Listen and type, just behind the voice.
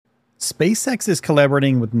SpaceX is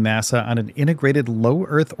collaborating with NASA on an integrated low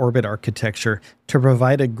Earth orbit architecture to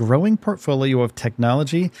provide a growing portfolio of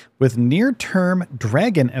technology with near-term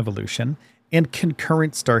Dragon evolution and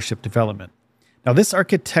concurrent Starship development. Now, this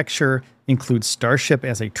architecture includes Starship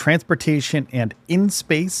as a transportation and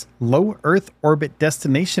in-space low Earth orbit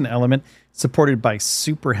destination element supported by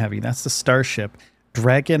Super Heavy, that's the Starship,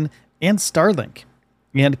 Dragon, and Starlink,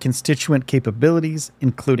 and constituent capabilities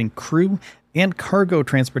including crew and cargo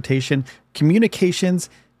transportation, communications,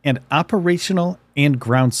 and operational and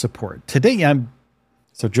ground support.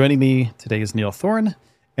 Joining me today is Neil Thorne,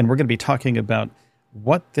 and we're going to be talking about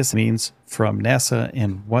what this means from NASA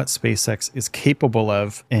and what SpaceX is capable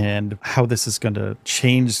of and how this is going to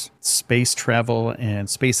change space travel and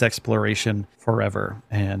space exploration forever,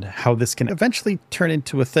 and how this can eventually turn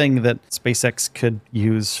into a thing that SpaceX could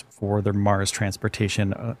use for their Mars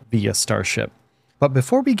transportation via Starship. But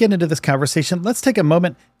before we get into this conversation, let's take a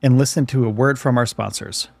moment and listen to a word from our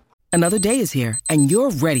sponsors. Another day is here, and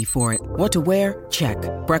you're ready for it. What to wear? Check.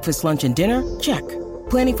 Breakfast, lunch, and dinner? Check.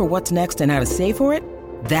 Planning for what's next and how to save for it?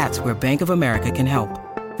 That's where Bank of America can help.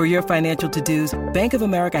 For your financial to-dos, Bank of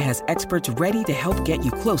America has experts ready to help get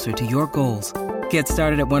you closer to your goals. Get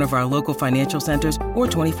started at one of our local financial centers or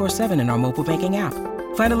 24/7 in our mobile banking app.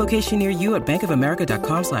 Find a location near you at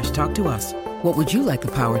bankofamerica.com/talktous. What would you like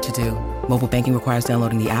the power to do? Mobile banking requires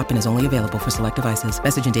downloading the app and is only available for select devices.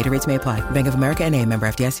 Message and data rates may apply. Bank of America N.A., member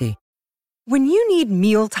FDIC. When you need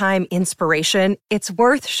mealtime inspiration, it's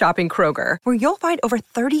worth shopping Kroger, where you'll find over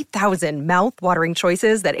 30,000 mouth-watering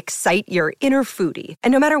choices that excite your inner foodie.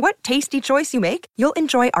 And no matter what tasty choice you make, you'll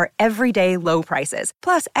enjoy our everyday low prices,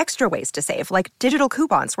 plus extra ways to save, like digital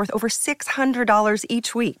coupons worth over $600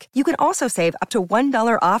 each week. You can also save up to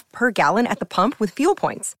 $1 off per gallon at the pump with fuel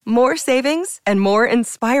points. More savings and more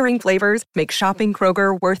inspiring flavors make shopping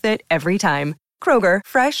Kroger worth it every time. Kroger,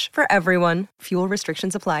 fresh for everyone. Fuel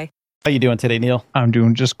restrictions apply. How are you doing today, Neil? I'm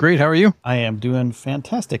doing just great. How are you? I am doing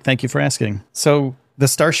fantastic. Thank you for asking. So the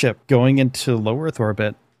Starship going into low Earth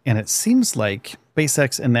orbit, and it seems like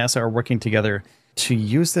SpaceX and NASA are working together to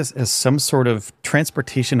use this as some sort of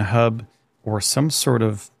transportation hub or some sort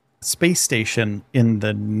of space station in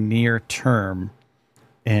the near term.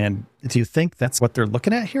 And do you think that's what they're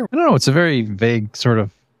looking at here? I don't know. It's a very vague sort of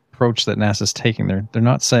approach that NASA's taking. They're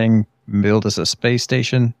not saying build us a space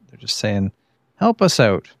station. They're just saying help us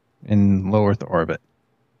out in low Earth orbit.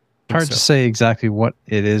 Hard to say exactly what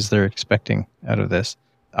it is they're expecting out of this.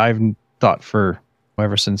 I've thought for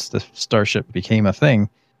ever since the Starship became a thing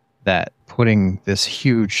that putting this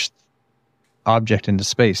huge object into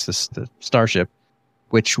space, the Starship,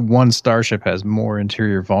 which one Starship has more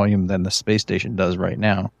interior volume than the space station does right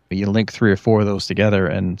now. You link 3 or 4 of those together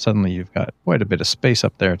and suddenly you've got quite a bit of space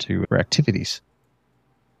up there for activities.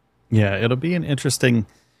 Yeah, it'll be an interesting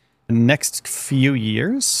next few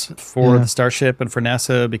years for the Starship and for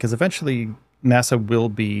NASA, because eventually NASA will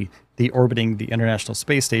be orbiting the International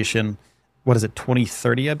Space Station. What is it,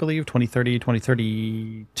 2030, I believe? 2030,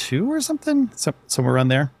 2032 or something? Somewhere around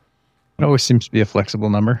there. It always seems to be a flexible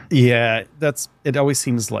number. Yeah, it always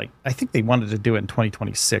seems like, I think they wanted to do it in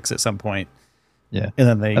 2026 at some point. Yeah. And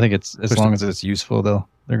then I think it's as long as it's useful,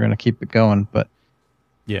 they're going to keep it going. But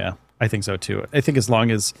yeah, I think so too. I think as long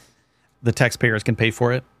as the taxpayers can pay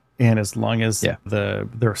for it, and as long as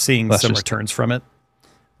they're seeing some returns from it.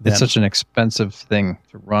 It's such an expensive thing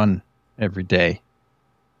to run every day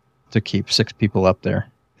to keep 6 people up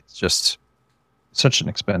there. It's just such an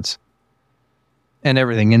expense. And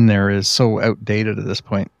everything in there is so outdated at this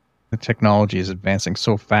point. The technology is advancing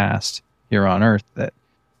so fast here on Earth that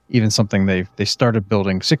even something they started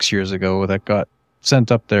building 6 years ago that got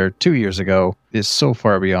sent up there 2 years ago is so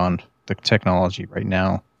far beyond the technology right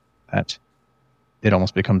now that it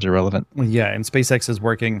almost becomes irrelevant. Yeah, and SpaceX is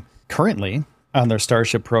working currently on their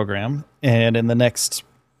Starship program. And in the next,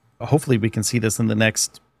 hopefully we can see this in the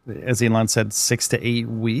next, as Elon said, 6 to 8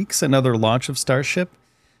 weeks, another launch of Starship.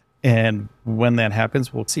 And when that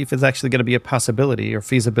happens, we'll see if it's actually going to be a possibility or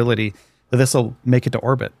feasibility that this will make it to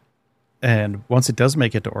orbit. And once it does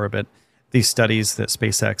make it to orbit, these studies that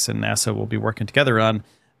SpaceX and NASA will be working together on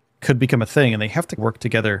could become a thing. And they have to work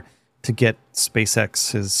together to get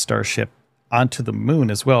SpaceX's Starship onto the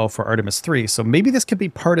moon as well for Artemis 3. So maybe this could be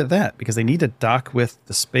part of that, because they need to dock with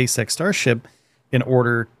the SpaceX Starship in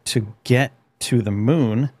order to get to the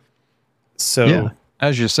moon. So yeah,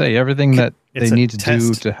 as you say, everything that they need to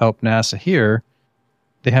do to help NASA here,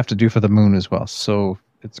 they have to do for the moon as well. So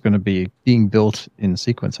it's going to be being built in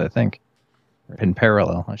sequence, I think, or in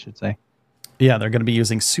parallel, I should say. Yeah, they're going to be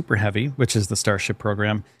using Super Heavy, which is the Starship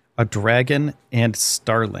program, a Dragon, and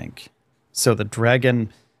Starlink. So the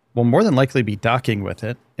Dragon will more than likely be docking with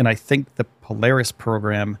it. And I think the Polaris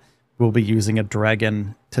program will be using a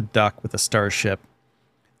Dragon to dock with a Starship.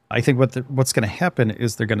 I think what's going to happen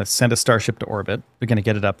is they're going to send a Starship to orbit. They're going to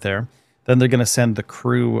get it up there. Then they're going to send the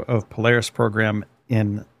crew of Polaris program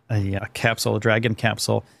in a capsule, a Dragon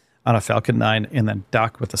capsule, on a Falcon 9, and then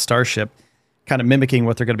dock with the Starship, kind of mimicking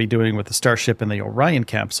what they're going to be doing with the Starship and the Orion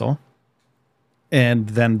capsule. And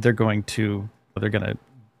then they're going to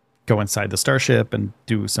go inside the Starship and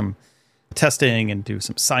do some testing and do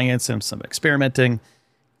some science and some experimenting,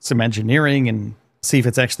 some engineering, and see if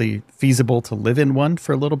it's actually feasible to live in one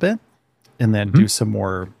for a little bit, and then do some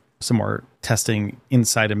more testing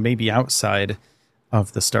inside and maybe outside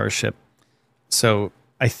of the Starship. So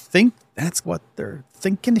I think that's what they're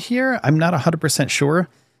thinking here. I'm not 100% sure,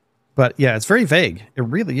 but yeah, it's very vague. It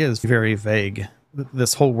really is very vague,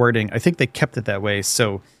 this whole wording. I think they kept it that way.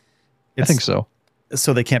 So I think so.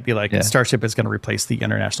 So they can't be like, Starship is going to replace the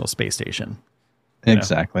International Space Station.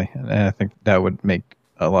 Exactly. And I think that would make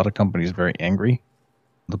a lot of companies very angry.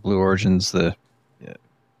 The Blue Origins, the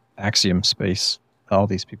Axiom Space, all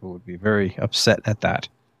these people would be very upset at that.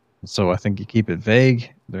 So I think you keep it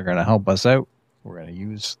vague. They're going to help us out. We're going to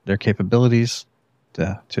use their capabilities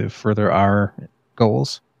to further our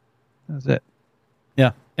goals. That's it.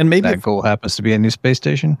 Yeah. And maybe that goal happens to be a new space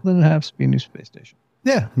station, then it has to be a new space station.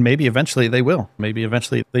 Yeah. Maybe eventually they will. Maybe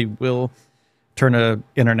eventually they will turn an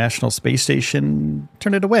International Space Station,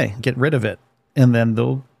 turn it away, get rid of it. And then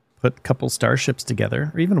they'll put a couple starships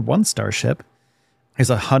together, or even one starship. There's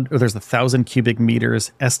 1,000 cubic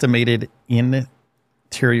meters estimated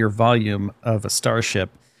interior volume of a starship,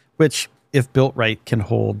 which, if built right, can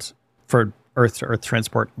hold for Earth-to-Earth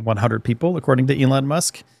transport 100 people, according to Elon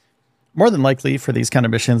Musk. More than likely, for these kind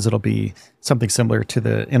of missions, it'll be something similar to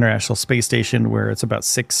the International Space Station, where it's about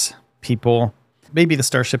 6 people. Maybe the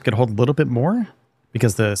Starship could hold a little bit more,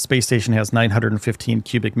 because the space station has 915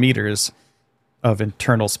 cubic meters of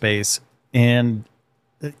internal space, and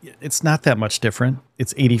it's not that much different.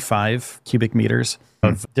 It's 85 cubic meters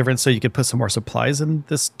of difference, so you could put some more supplies in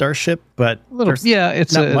the Starship, but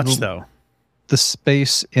it's not much, though. The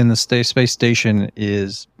space in the space station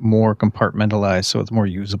is more compartmentalized, so it's more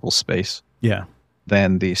usable space. Yeah.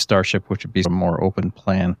 Than the Starship, which would be a more open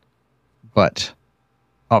plan, but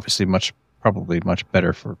obviously probably much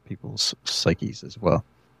better for people's psyches as well.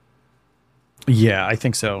 Yeah, I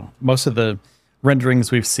think so. Most of the renderings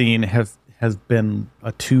we've seen has been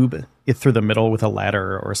a tube through the middle with a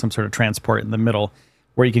ladder or some sort of transport in the middle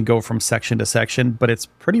where you can go from section to section, but it's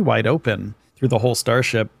pretty wide open through the whole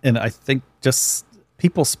Starship. And I think just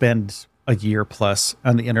people spend a year plus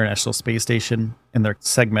on the International Space Station, and they're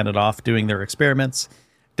segmented off doing their experiments.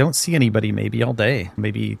 Don't see anybody maybe all day.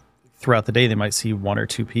 Maybe throughout the day they might see 1 or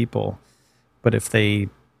 2 people. But if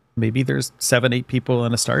maybe there's 7, 8 people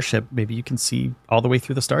in a Starship, maybe you can see all the way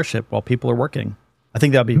through the Starship while people are working. I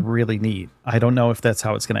think that'd be really neat. I don't know if that's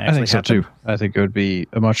how it's going to actually happen. I think so too. I think it would be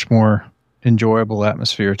a much more enjoyable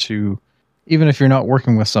atmosphere to, even if you're not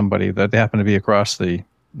working with somebody, that they happen to be across the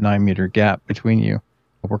 9-meter gap between you,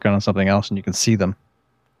 working on something else, and you can see them.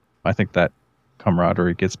 I think that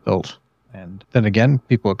camaraderie gets built. And then again,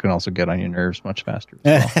 people can also get on your nerves much faster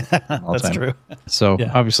as well. That's true. So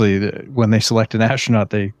obviously, when they select an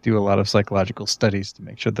astronaut, they do a lot of psychological studies to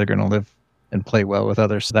make sure they're going to live and play well with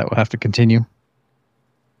others. So that will have to continue.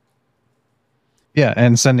 Yeah,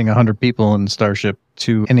 and sending 100 people in Starship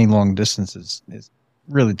to any long distances is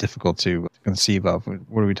really difficult to conceive of.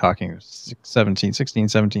 What are we talking? 16,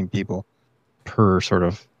 17 people per sort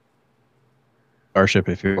of Starship,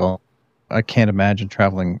 if you will. I can't imagine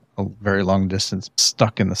traveling a very long distance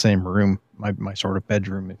stuck in the same room, my sort of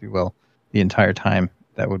bedroom, if you will, the entire time.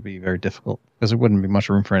 That would be very difficult because there wouldn't be much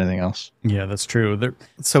room for anything else. Yeah, that's true.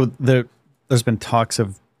 There's been talks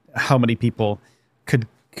of how many people could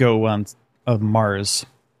go on a Mars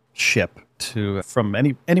ship from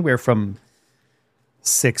anywhere from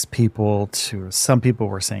 6 people to some people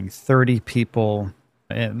were saying 30 people.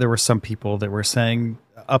 And there were some people that were saying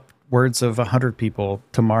upwards of 100 people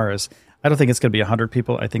to Mars. I don't think it's going to be 100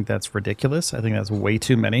 people. I think that's ridiculous. I think that's way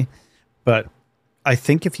too many. But I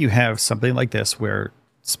think if you have something like this where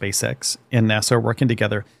SpaceX and NASA are working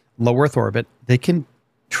together, low Earth orbit, they can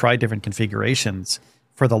try different configurations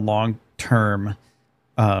for the long-term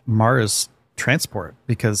Mars transport,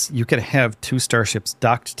 because you could have 2 starships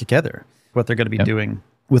docked together. What they're going to be doing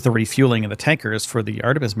with the refueling and the tankers for the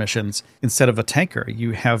Artemis missions, instead of a tanker,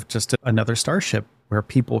 you have just another starship where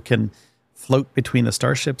people can float between the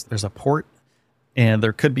starships. There's a port, and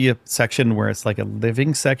there could be a section where it's like a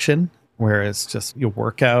living section where it's just you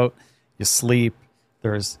work out, you sleep.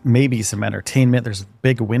 There's maybe some entertainment. There's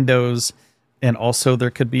big windows, And also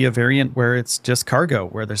there could be a variant where it's just cargo,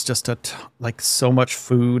 where there's just like so much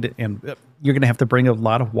food, and you're going to have to bring a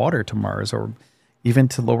lot of water to Mars or even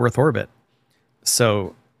to low Earth orbit.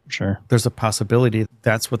 So Sure. there's a possibility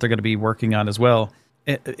that's what they're going to be working on as well.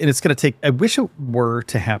 And it's going to take, I wish it were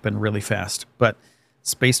to happen really fast, but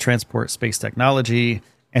space transport, space technology,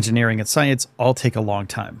 engineering and science all take a long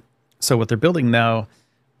time. So what they're building now,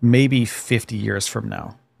 maybe 50 years from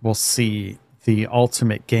now, we'll see the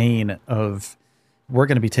ultimate gain of, we're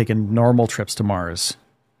going to be taking normal trips to Mars.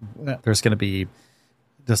 There's going to be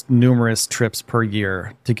just numerous trips per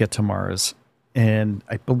year to get to Mars. And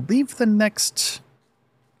I believe the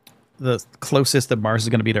closest that Mars is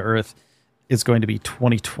going to be to Earth is going to be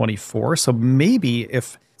 2024. So maybe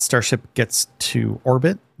if Starship gets to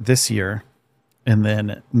orbit this year, and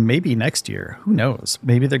then maybe next year, who knows?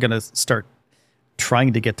 Maybe they're going to start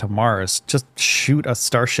trying to get to Mars. Just shoot a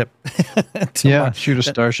Starship. Shoot a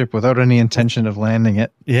Starship without any intention of landing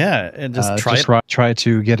it. Yeah, and just try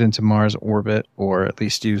to get into Mars orbit, or at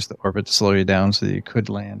least use the orbit to slow you down so that you could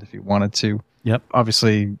land if you wanted to. Yep.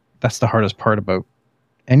 Obviously, that's the hardest part about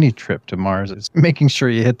any trip to Mars, is making sure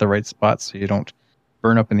you hit the right spots so you don't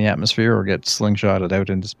burn up in the atmosphere or get slingshotted out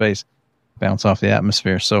into space, bounce off the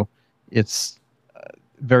atmosphere. So it's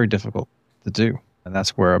very difficult to do. And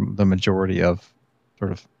that's where the majority of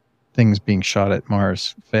sort of things being shot at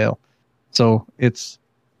Mars fail. So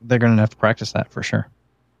they're going to have to practice that for sure.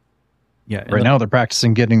 Yeah. Right now they're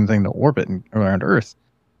practicing getting the thing to orbit around Earth,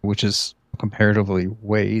 which is comparatively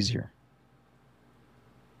way easier.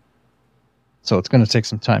 So it's going to take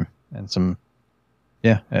some time and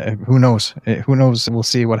who knows? Who knows? We'll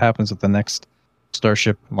see what happens with the next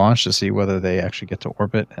Starship launch to see whether they actually get to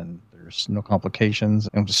orbit and there's no complications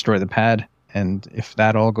and destroy the pad. And if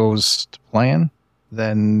that all goes to plan,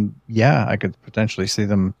 then I could potentially see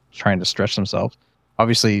them trying to stretch themselves.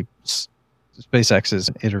 Obviously, SpaceX is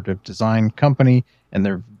an iterative design company, and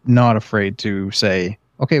they're not afraid to say,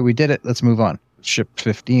 okay, we did it, let's move on. Ship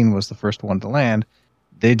 15 was the first one to land.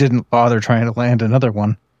 They didn't bother trying to land another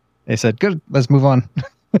one. They said, good, let's move on.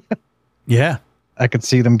 Yeah. I could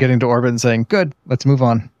see them getting to orbit and saying, good, let's move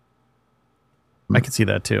on. I could see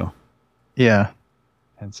that too. Yeah.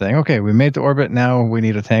 And saying, okay, we made it to orbit. Now we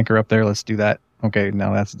need a tanker up there. Let's do that. Okay,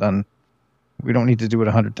 now that's done. We don't need to do it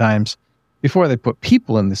 100 times. Before they put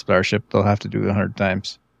people in the Starship, they'll have to do it 100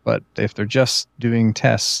 times. But if they're just doing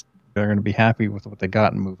tests, they're going to be happy with what they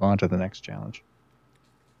got and move on to the next challenge.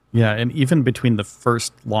 Yeah, and even between the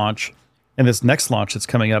first launch and this next launch that's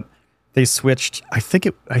coming up, they switched. I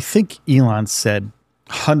think Elon said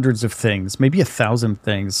hundreds of things, maybe 1,000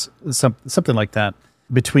 things, something like that,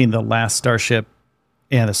 between the last Starship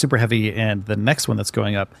and the Super Heavy and the next one that's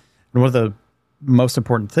going up. And one of the most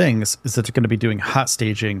important things is that they're going to be doing hot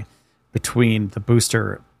staging between the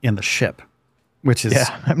booster and the ship, which is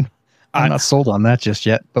I'm not sold on that just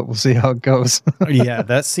yet, but we'll see how it goes. Yeah,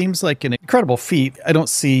 that seems like an incredible feat. I don't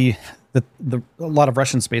see that a lot of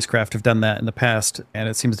Russian spacecraft have done that in the past, and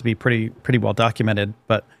it seems to be pretty well documented.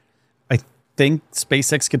 But I think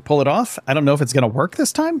SpaceX could pull it off. I don't know if it's going to work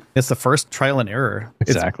this time. It's the first trial and error.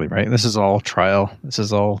 Exactly, right. This is all trial. This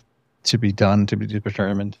is all to be done, to be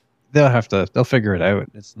determined. They'll figure it out.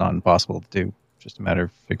 It's not impossible to do. Just a matter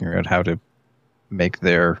of figuring out how to make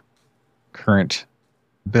their current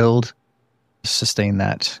build sustain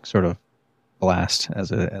that sort of blast as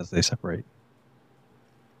they separate.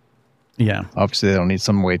 Yeah. Obviously, they don't need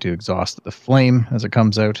some way to exhaust the flame as it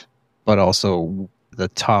comes out, but also the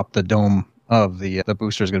dome of the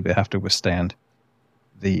booster is going to have to withstand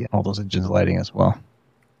all those engines lighting as well.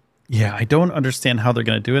 Yeah, I don't understand how they're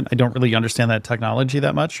going to do it. I don't really understand that technology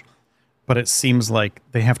that much, but it seems like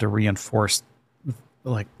they have to reinforce,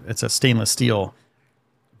 like it's a stainless steel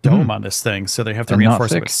dome on this thing, so they have to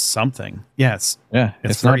reinforce it with something. Yeah,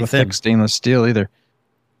 it's not a thick stainless steel either.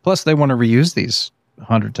 Plus, they want to reuse these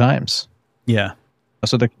 100 times. Yeah.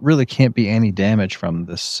 So there really can't be any damage from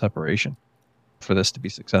this separation for this to be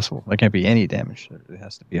successful. There can't be any damage. It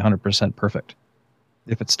has to be 100% perfect.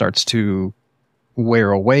 If it starts to wear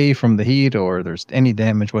away from the heat or there's any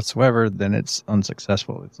damage whatsoever, then it's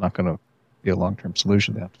unsuccessful. It's not going to be a long-term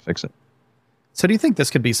solution. They have to fix it. So do you think this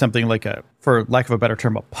could be something like for lack of a better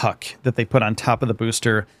term, a puck that they put on top of the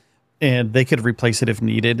booster and they could replace it if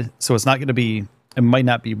needed? So it's not going to be, it might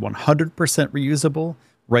not be 100% reusable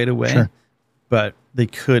right away, sure, but they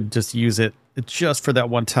could just use it just for that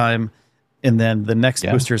one time. And then the next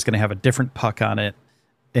booster is going to have a different puck on it.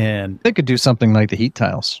 And they could do something like the heat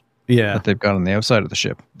tiles that they've got on the outside of the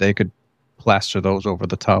ship. They could plaster those over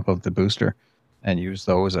the top of the booster and use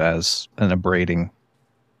those as an abrading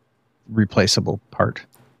replaceable part.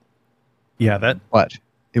 Yeah, but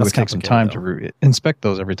it would take some time to inspect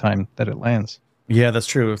those every time that it lands. Yeah, that's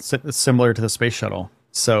true. It's similar to the space shuttle.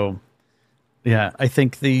 So, yeah, I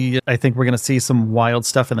think we're going to see some wild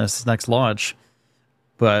stuff in this next launch.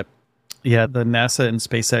 But yeah, the NASA and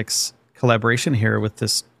SpaceX collaboration here with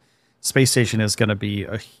this space station is going to be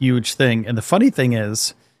a huge thing. And the funny thing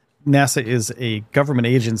is, NASA is a government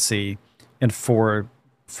agency, and for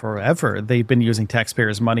forever they've been using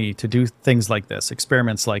taxpayers' money to do things like this,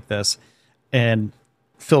 experiments like this. And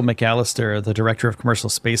Phil McAllister, the director of commercial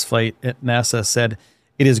spaceflight at NASA, said,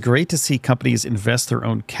 "It is great to see companies invest their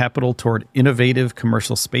own capital toward innovative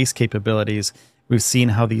commercial space capabilities. We've seen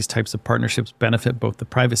how these types of partnerships benefit both the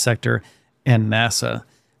private sector and NASA."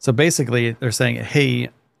 So basically, they're saying, hey,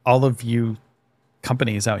 all of you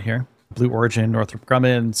companies out here, Blue Origin, Northrop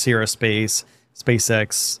Grumman, Sierra Space,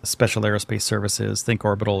 SpaceX, Special Aerospace Services, Think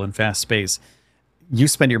Orbital, and Fast Space, you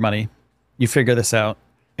spend your money, you figure this out,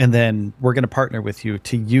 and then we're going to partner with you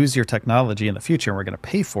to use your technology in the future, and we're going to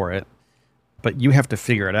pay for it. But you have to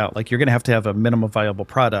figure it out. Like, you're going to have a minimum viable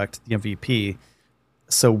product, the MVP,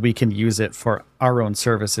 so we can use it for our own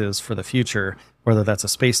services for the future, whether that's a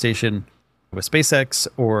space station with SpaceX,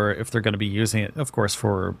 or if they're going to be using it, of course,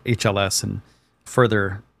 for HLS and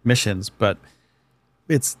further missions. But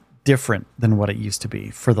it's different than what it used to be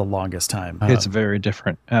for the longest time. It's very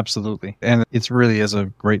different. Absolutely. And it's really is a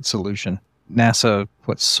great solution. NASA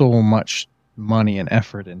put so much money and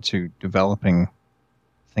effort into developing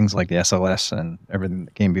things like the SLS and everything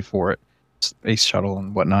that came before it, space shuttle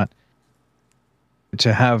and whatnot.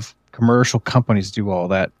 To have commercial companies do all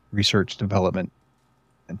that research, development,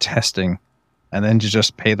 and testing, and then to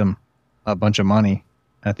just pay them a bunch of money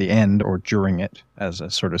at the end or during it as a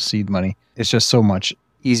sort of seed money, it's just so much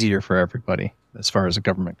easier for everybody as far as the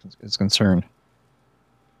government is concerned,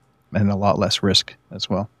 and a lot less risk as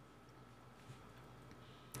well.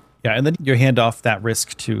 Yeah, and then you hand off that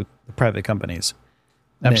risk to the private companies.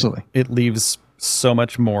 Absolutely. It leaves so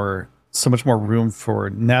much more room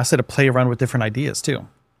for NASA to play around with different ideas too.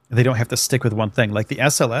 They don't have to stick with one thing. Like the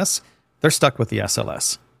SLS, they're stuck with the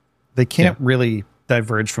SLS. They can't really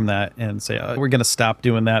diverge from that and say, we're going to stop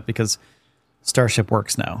doing that because Starship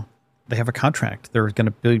works now. They have a contract. They're going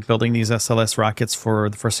to be building these SLS rockets for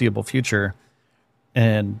the foreseeable future.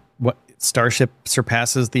 And what Starship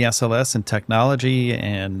surpasses the SLS in technology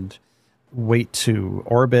and weight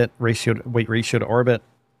ratio to orbit.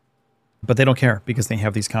 But they don't care because they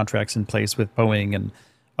have these contracts in place with Boeing and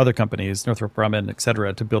other companies, Northrop Grumman, et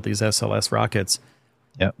cetera, to build these SLS rockets.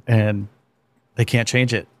 Yeah. And they can't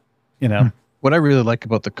change it, you know? What I really like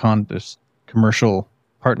about this commercial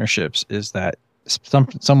partnerships is that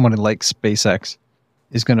someone like SpaceX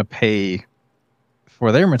is going to pay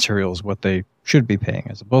for their materials what they should be paying,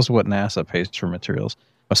 as opposed to what NASA pays for materials.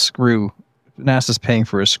 A screw, NASA's paying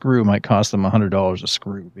for a screw might cost them $100 a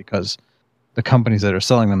screw because the companies that are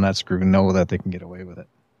selling them that screw know that they can get away with it.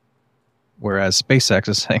 Whereas SpaceX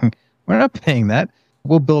is saying, we're not paying that.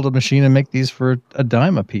 We'll build a machine and make these for a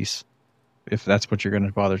dime a piece, if that's what you're going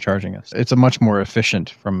to bother charging us. It's a much more efficient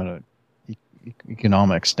from an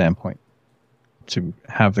economic standpoint to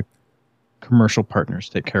have the commercial partners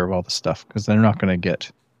take care of all the stuff, because they're not going to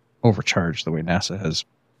get overcharged the way NASA has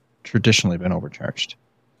traditionally been overcharged.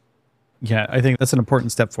 Yeah, I think that's an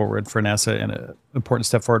important step forward for NASA and an important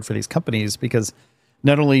step forward for these companies, because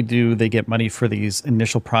not only do they get money for these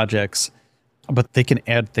initial projects, but they can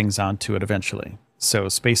add things onto it eventually. So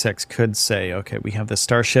SpaceX could say, okay, we have the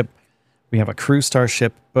Starship, we have a crew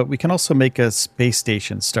Starship, but we can also make a space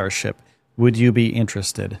station Starship. Would you be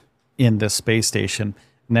interested in this space station?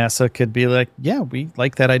 NASA could be like, yeah, we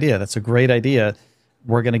like that idea. That's a great idea.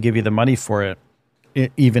 We're going to give you the money for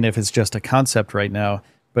it, even if it's just a concept right now.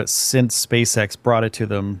 But since SpaceX brought it to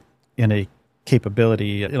them in a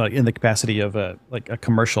capability, like in the capacity of a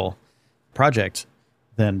commercial project,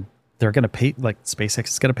 then they're going to pay, like SpaceX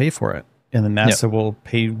is going to pay for it. And then NASA will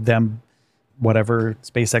pay them whatever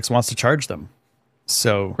SpaceX wants to charge them.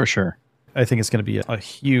 So for sure, I think it's going to be a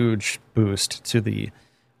huge boost to the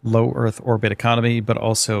low Earth orbit economy, but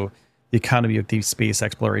also the economy of deep space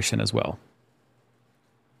exploration as well.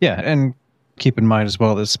 Yeah, and keep in mind as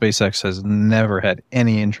well that SpaceX has never had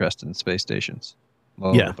any interest in space stations,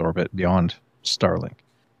 low Earth orbit beyond Starlink.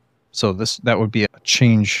 So that would be a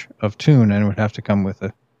change of tune, and it would have to come with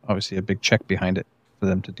obviously a big check behind it for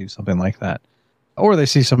them to do something like that. Or they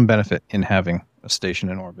see some benefit in having a station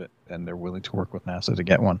in orbit, and they're willing to work with NASA to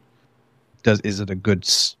get one. Is it a good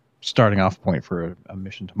starting off point for a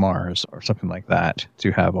mission to Mars or something like that,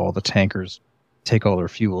 to have all the tankers take all their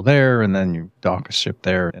fuel there, and then you dock a ship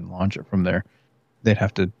there and launch it from there? They'd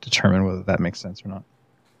have to determine whether that makes sense or not.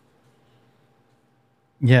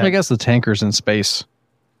 Yeah, I guess the tankers in space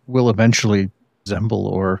will eventually resemble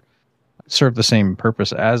or serve the same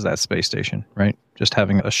purpose as that space station, right? Just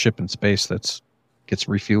having a ship in space that's gets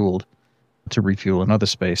refueled to refuel another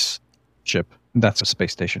space ship. That's a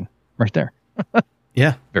space station right there.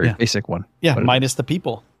 Yeah. Very basic one. Yeah, minus the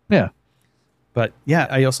people. Yeah. But yeah,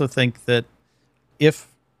 I also think that if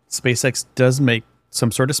SpaceX does make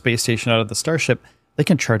some sort of space station out of the Starship, they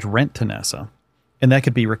can charge rent to NASA. And that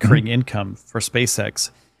could be recurring income for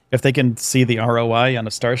SpaceX. If they can see the ROI on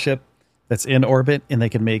a Starship that's in orbit and they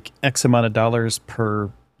can make X amount of dollars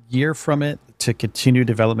per year from it to continue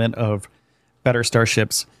development of better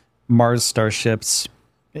Starships, Mars Starships,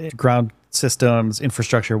 ground systems,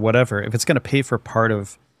 infrastructure, whatever, if it's going to pay for part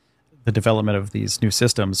of the development of these new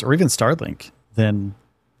systems, or even Starlink, then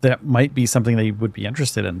that might be something they would be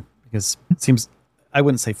interested in, because it seems, I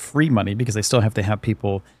wouldn't say free money, because they still have to have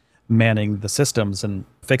people manning the systems and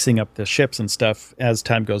fixing up the ships and stuff as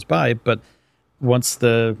time goes by. But once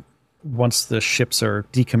the ships are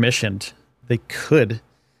decommissioned, they could,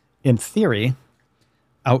 in theory,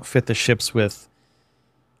 outfit the ships with,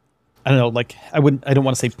 I don't know, like I don't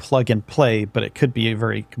want to say plug and play, but it could be a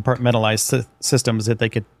very compartmentalized systems that they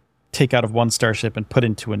could take out of one Starship and put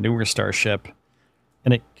into a newer Starship.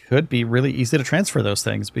 And it could be really easy to transfer those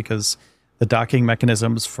things, because the docking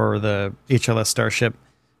mechanisms for the HLS Starship,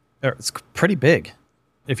 it's pretty big.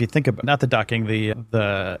 If you think about, not the docking,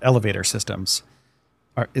 the elevator systems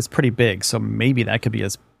is pretty big. So maybe that could be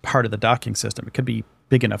as part of the docking system. It could be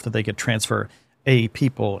big enough that they could transfer A,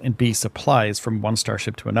 people, and B, supplies from one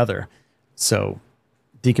Starship to another. So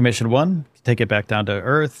decommission one, take it back down to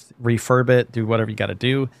Earth, refurb it, do whatever you got to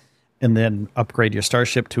do, and then upgrade your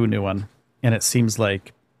Starship to a new one. And it seems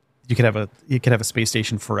like you could have a space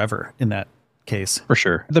station forever in that case. For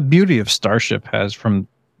sure. The beauty of Starship has from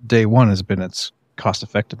day one has been its cost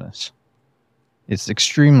effectiveness. It's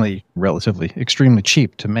relatively extremely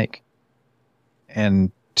cheap to make.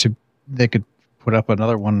 And they could put up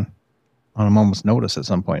another one on a moment's notice at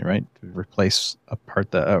some point, right? To replace a part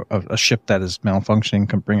a ship that is malfunctioning,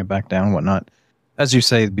 can bring it back down, whatnot. As you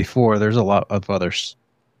say before, there's a lot of other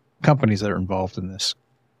companies that are involved in this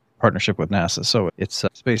partnership with NASA. So it's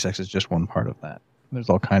SpaceX is just one part of that. There's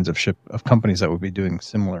all kinds of companies that would be doing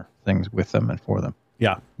similar things with them and for them.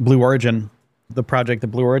 Yeah. Blue Origin, the project that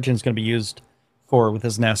Blue Origin is going to be used for with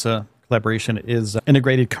this NASA collaboration is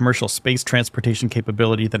integrated commercial space transportation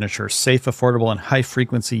capability that ensures safe, affordable, and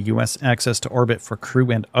high-frequency U.S. access to orbit for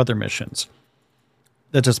crew and other missions.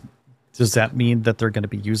 Does that mean that they're going to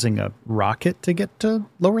be using a rocket to get to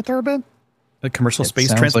low Earth orbit? A commercial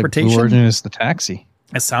space transportation? Like Blue Origin is the taxi.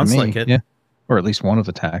 It sounds like it. Yeah. Or at least one of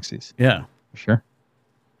the taxis. Yeah. For sure.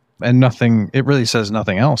 And it really says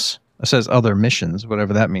nothing else. It says other missions,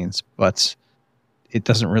 whatever that means, but it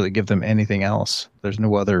doesn't really give them anything else. There's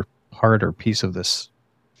no other part or piece of this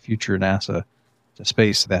future NASA to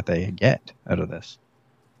space that they get out of this.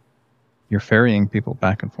 You're ferrying people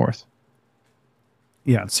back and forth.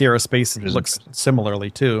 Yeah, Sierra Space looks similarly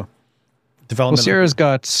too.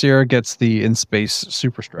 Sierra gets the in-space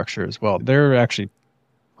superstructure as well. They're actually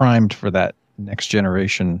primed for that next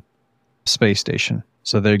generation space station.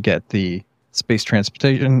 So they get the space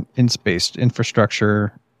transportation, in-space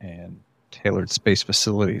infrastructure, and tailored space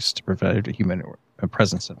facilities to provide a human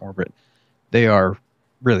presence in orbit. They are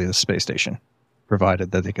really the space station,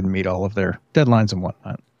 provided that they can meet all of their deadlines and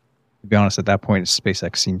whatnot. To be honest, at that point,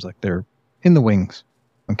 SpaceX seems like they're in the wings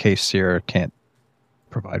in case Sierra can't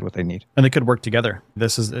provide what they need. And they could work together.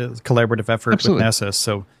 This is a collaborative effort with NASA.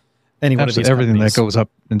 So everything that goes up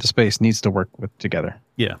into space needs to work together.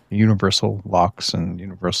 Yeah. Universal locks and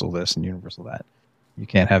universal this and universal that. You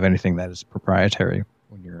can't have anything that is proprietary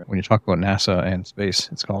when you talk about NASA and space.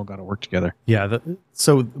 It's all got to work together. Yeah.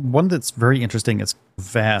 So one that's very interesting is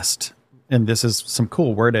VAST, and this is some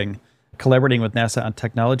cool wording. Collaborating with NASA on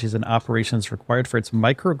technologies and operations required for its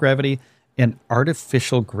microgravity and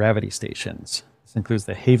artificial gravity stations. This includes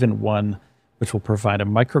the Haven 1, which will provide a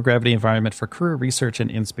microgravity environment for crew research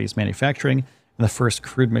and in-space manufacturing, and the first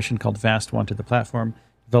crewed mission called VAST-1 to the platform.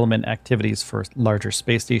 Development activities for larger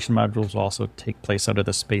space station modules will also take place under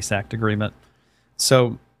the Space Act agreement.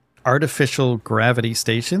 So artificial gravity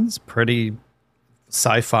stations, pretty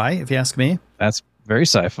sci-fi, if you ask me. That's very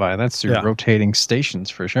sci-fi. That's your rotating stations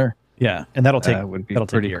for sure. Yeah, and that'll take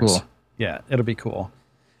pretty years. Cool. Yeah, it'll be cool.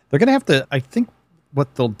 They're going to have to, I think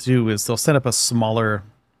what they'll do is they'll set up a smaller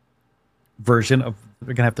version of,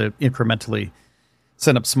 they're going to have to incrementally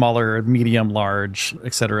set up smaller, medium, large,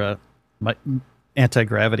 etc.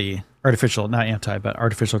 Anti-gravity, artificial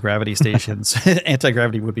gravity stations.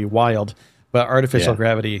 Anti-gravity would be wild, but artificial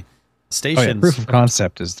gravity stations. Proof of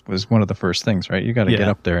concept was one of the first things, right? You got to Yeah. get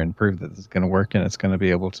up there and prove that it's going to work and it's going to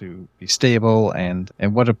be able to be stable. And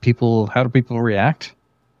how do people react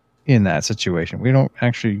in that situation? We don't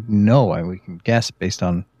actually know. We can guess based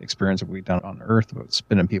on experience that we've done on Earth about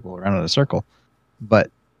spinning people around in a circle,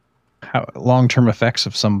 but how long-term effects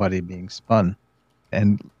of somebody being spun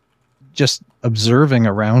and just observing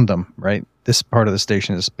around them, right? This part of the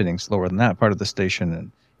station is spinning slower than that part of the station,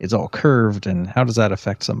 and it's all curved. And how does that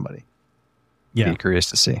affect somebody? Yeah. Be curious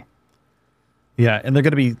to see. Yeah. And they're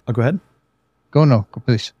going to be, go ahead. Go,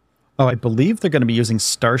 please. Oh, I believe they're going to be using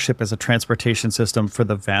Starship as a transportation system for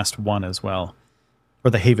the Vast 1 as well, or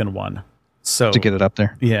the Haven 1. So to get it up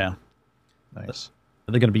there. Yeah. Nice.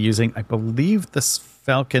 They're going to be using, I believe, this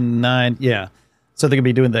Falcon 9. Yeah. So they're going to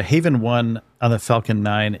be doing the Haven 1 on the Falcon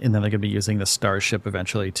 9, and then they're going to be using the Starship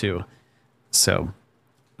eventually too. So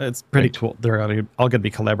it's pretty cool. They're all going to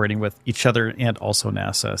be collaborating with each other and also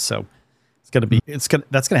NASA. So that's going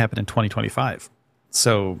to happen in 2025.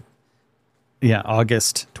 So yeah,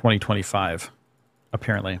 August 2025,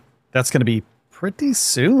 apparently. That's going to be pretty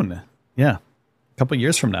soon. Yeah. A couple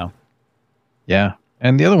years from now. Yeah.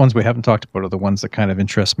 And the other ones we haven't talked about are the ones that kind of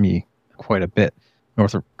interest me quite a bit.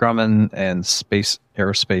 Northrop Grumman and Space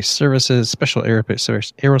Aerospace Services, Special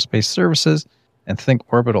Aerospace Services, and Think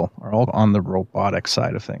Orbital are all on the robotic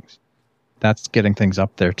side of things. That's getting things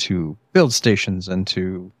up there to build stations and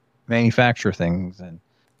to manufacture things and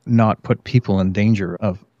not put people in danger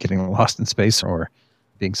of getting lost in space or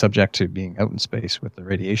being subject to being out in space with the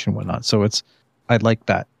radiation and whatnot. So I'd like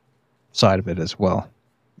that side of it as well.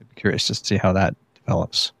 I'd be curious to see how that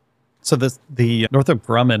develops. So the Northrop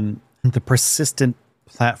Grumman, the persistent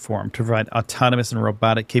platform to provide autonomous and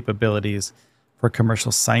robotic capabilities for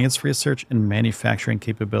commercial science research and manufacturing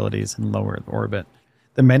capabilities in low Earth orbit.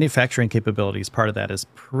 The manufacturing capabilities part of that is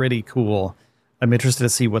pretty cool. I'm interested to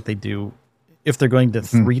see what they do, if they're going to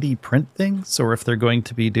 3D print things or if they're going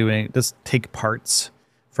to be doing just take parts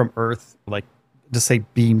from Earth, like just say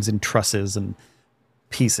beams and trusses and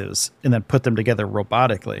pieces, and then put them together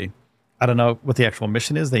robotically. I don't know what the actual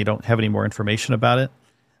mission is. They don't have any more information about it,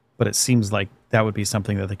 but it seems like that would be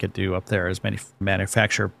something that they could do up there, is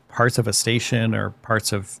manufacture parts of a station or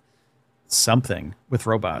parts of something with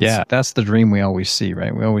robots. Yeah, that's the dream we always see,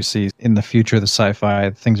 right? We always see in the future, the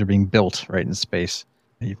sci-fi, things are being built right in space.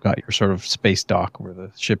 You've got your sort of space dock where the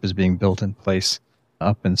ship is being built in place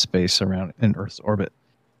up in space around in Earth's orbit.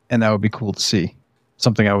 And that would be cool to see.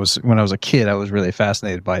 Something when I was a kid, I was really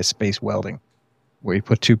fascinated by space welding, where you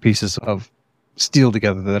put two pieces of steel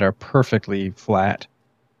together that are perfectly flat.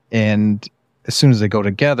 And as soon as they go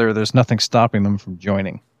together, there's nothing stopping them from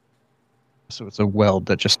joining. So it's a weld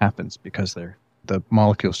that just happens because the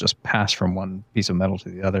molecules just pass from one piece of metal to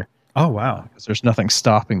the other. Oh, wow. Because there's nothing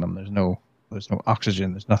stopping them. There's no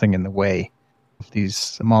oxygen. There's nothing in the way of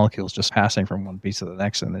these molecules just passing from one piece to the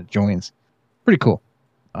next, and it joins. Pretty cool.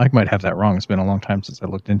 I might have that wrong. It's been a long time since I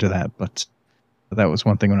looked into that, but that was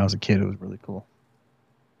one thing when I was a kid. It was really cool.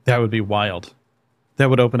 That would be wild. That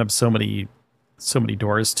would open up so many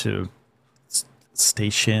doors to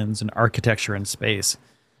stations and architecture in space.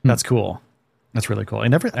 That's cool. That's really cool. I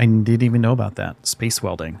didn't even know about that. Space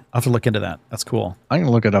welding. I'll have to look into that. That's cool. I'm going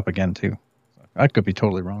to look it up again too. I could be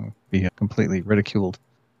totally wrong, be completely ridiculed,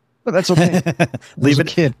 but that's okay. Leave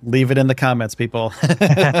it in the comments, people. Leave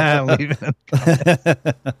it in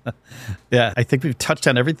the comments. Yeah, I think we've touched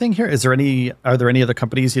on everything here. Are there any other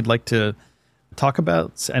companies you'd like to talk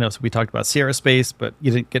about? I know we talked about Sierra Space, but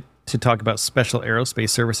you didn't get to talk about Special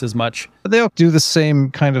Aerospace Services much. They'll do the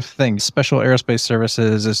same kind of thing. Special Aerospace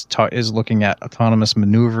Services is looking at autonomous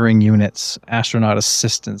maneuvering units, astronaut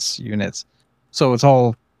assistance units. So it's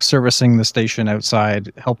all servicing the station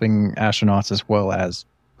outside, helping astronauts as well as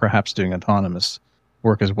perhaps doing autonomous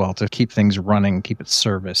work as well to keep things running, keep it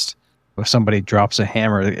serviced. If somebody drops a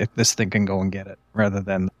hammer, this thing can go and get it rather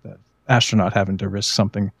than the astronaut having to risk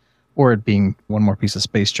something or it being one more piece of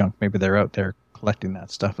space junk. Maybe they're out there collecting that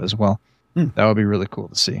stuff as well. That would be really cool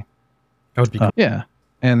to see. That would be cool. Yeah.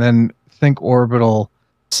 And then Think Orbital,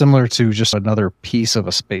 similar to just another piece of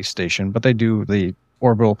a space station, but they do the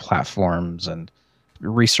orbital platforms and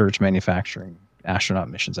research, manufacturing, astronaut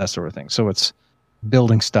missions, that sort of thing. So it's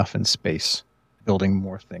building stuff in space, building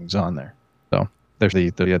more things on there. So there's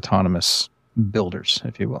the autonomous builders,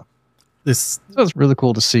 if you will. So it's really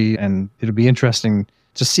cool to see, and it'll be interesting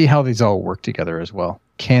to see how these all work together as well.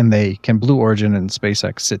 Can Blue Origin and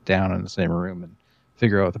SpaceX sit down in the same room and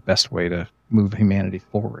figure out the best way to move humanity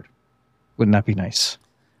forward? Wouldn't that be nice?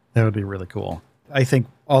 That would be really cool. I think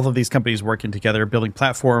all of these companies working together, building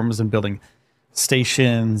platforms and building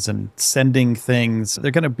stations and sending things,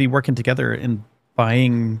 they're going to be working together and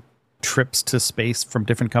buying trips to space from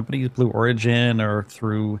different companies, Blue Origin or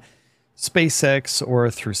through SpaceX or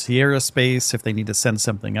through Sierra Space, if they need to send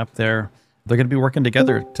something up there. They're going to be working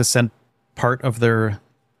together to send part of their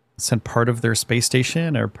space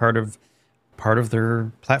station or part of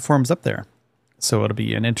their platforms up there. So it'll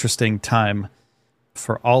be an interesting time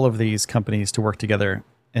for all of these companies to work together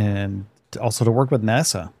and also to work with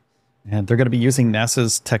NASA. And they're going to be using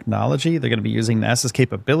NASA's technology. They're going to be using NASA's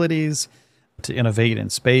capabilities to innovate in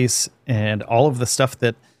space, and all of the stuff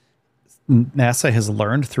that NASA has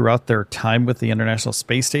learned throughout their time with the International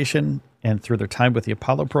Space Station and through their time with the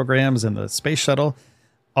Apollo programs and the space shuttle.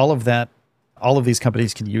 All of that, all of these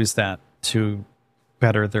companies can use that to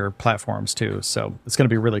better their platforms too. So it's going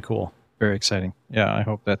to be really cool. Very exciting. Yeah, I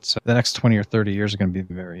hope that's the next 20 or 30 years are going to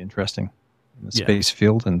be very interesting in the space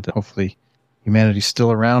field, and hopefully humanity's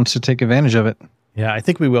still around to take advantage of it. Yeah, I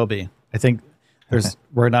think we will be. I think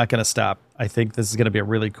we're not going to stop. I think this is going to be a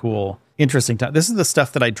really cool, interesting time. This is the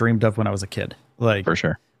stuff that I dreamed of when I was a kid. Like, for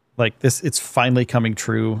sure. Like this, it's finally coming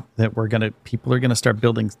true that people are going to start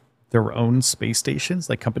building their own space stations.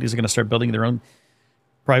 Like companies are going to start building their own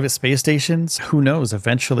private space stations. Who knows?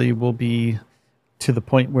 Eventually we'll be to the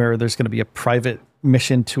point where there's going to be a private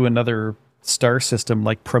mission to another star system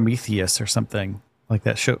like Prometheus or something like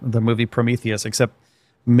that show, the movie Prometheus, except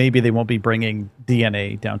maybe they won't be bringing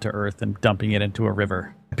DNA down to Earth and dumping it into a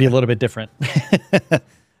river. It'd be a little bit different.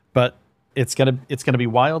 But it's going to be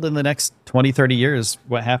wild in the next 20, 30 years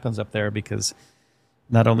what happens up there, because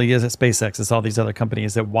not only is it SpaceX, it's all these other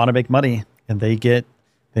companies that want to make money, and they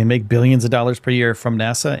make billions of dollars per year from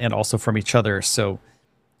NASA and also from each other. So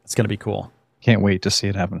it's going to be cool. Can't wait to see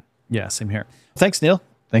it happen. Yeah, same here. Thanks, Neil.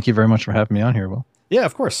 Thank you very much for having me on here, Will. Yeah,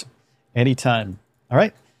 of course. Anytime. All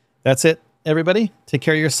right. That's it, everybody. Take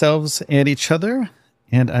care of yourselves and each other,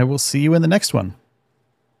 and I will see you in the next one.